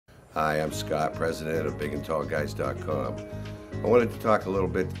Hi, I'm Scott, president of bigandtallguys.com. I wanted to talk a little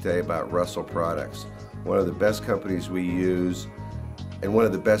bit today about Russell products. One of the best companies we use and one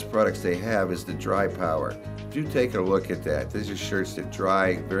of the best products they have is the Dri-Power. Do take a look at that. These are shirts that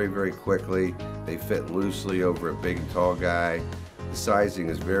dry very, very quickly. They fit loosely over a big and tall guy. The sizing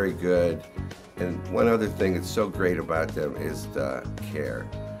is very good. And one other thing that's so great about them is the care.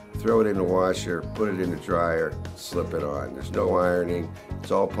 Throw it in the washer, put it in the dryer, slip it on. There's no ironing, it's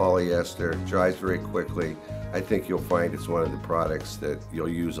all polyester, dries very quickly. I think you'll find it's one of the products that you'll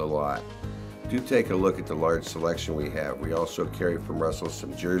use a lot. Do take a look at the large selection we have. We also carry from Russell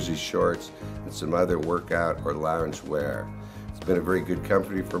some jersey shorts and some other workout or lounge wear. It's been a very good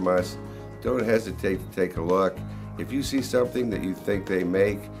company from us. Don't hesitate to take a look. If you see something that you think they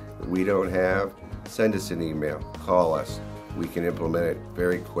make that we don't have, send us an email, call us. We can implement it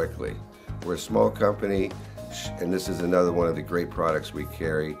very quickly. We're a small company, and this is another one of the great products we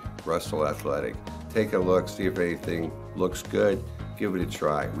carry, Russell Athletic. Take a look, see if anything looks good, give it a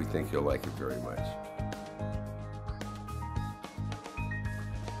try. We think you'll like it very much.